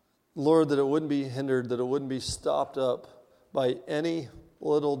 Lord, that it wouldn't be hindered, that it wouldn't be stopped up by any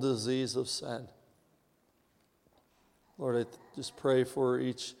little disease of sin. Lord, I just pray for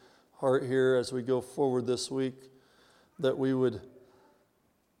each heart here as we go forward this week, that we would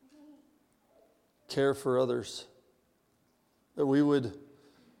care for others, that we would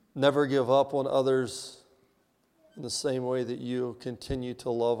never give up on others in the same way that you continue to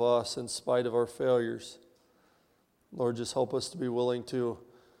love us in spite of our failures. Lord, just help us to be willing to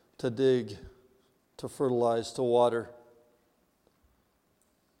dig, to fertilize, to water,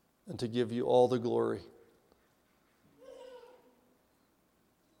 and to give you all the glory.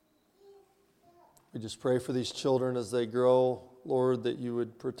 We just pray for these children as they grow, Lord, that you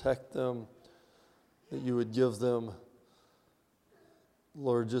would protect them, that you would give them,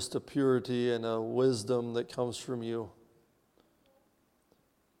 Lord, just a purity and a wisdom that comes from you.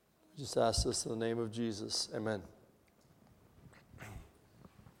 We just ask this in the name of Jesus. Amen. Have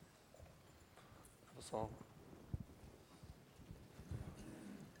a song.